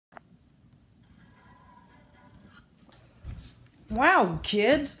Wow,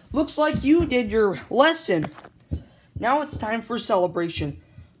 kids, looks like you did your lesson. Now it's time for celebration.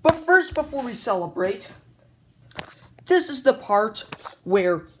 But first, before we celebrate, this is the part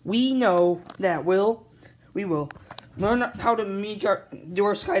where we know that we will learn how to do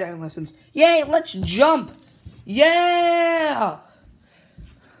our skydiving lessons. Yay, let's jump. Yeah!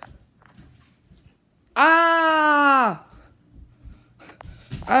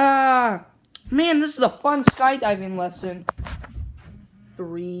 Man, this is a fun skydiving lesson.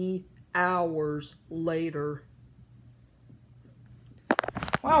 3 hours later.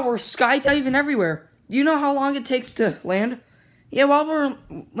 Wow, we're skydiving everywhere. Do you know how long it takes to land? Yeah, while we're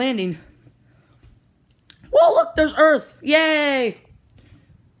landing. Whoa, look, there's Earth. Yay!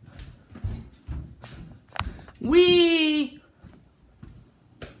 Wee!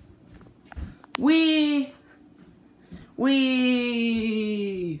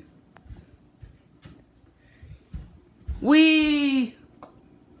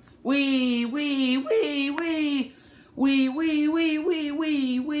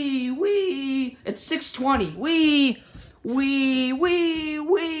 It's 6:20.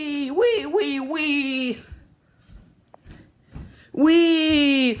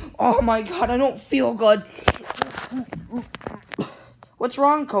 Oh my God, I don't feel good. What's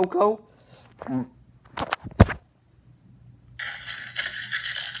wrong, Coco?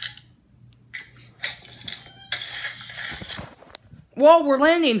 Whoa, we're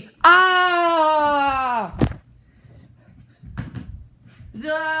landing. Ah!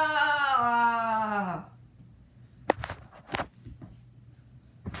 Ah!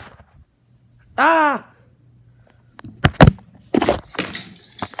 Ah!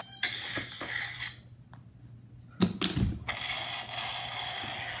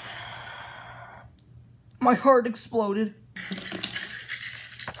 My heart exploded.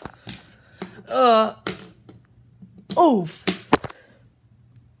 Oof.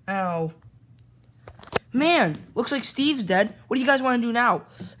 Ow. Man, looks like Steve's dead. What do you guys want to do now?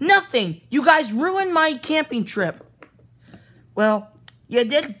 Nothing. You guys ruined my camping trip. Well, you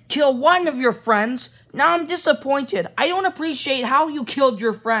did kill one of your friends. Now I'm disappointed. I don't appreciate how you killed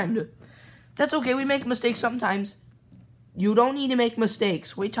your friend. That's okay. We make mistakes sometimes. You don't need to make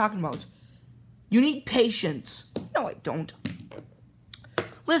mistakes. What are you talking about? You need patience. No, I don't.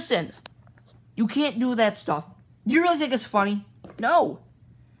 Listen, you can't do that stuff. You really think it's funny? No.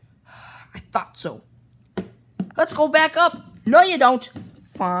 I thought so. Let's go back up. No, you don't.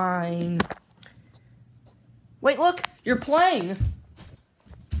 Fine. Wait, look. You're playing.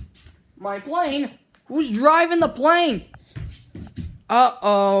 My plane? Who's driving the plane?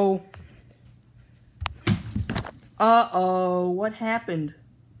 Uh-oh. Uh-oh. What happened?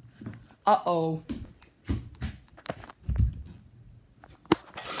 Uh-oh.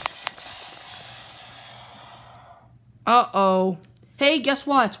 Uh-oh. Hey, guess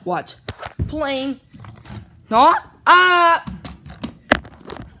what? What? Plane. No? Ah!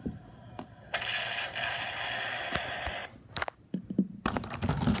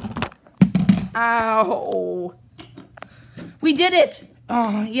 Ow. We did it.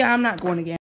 Oh, yeah, I'm not going again.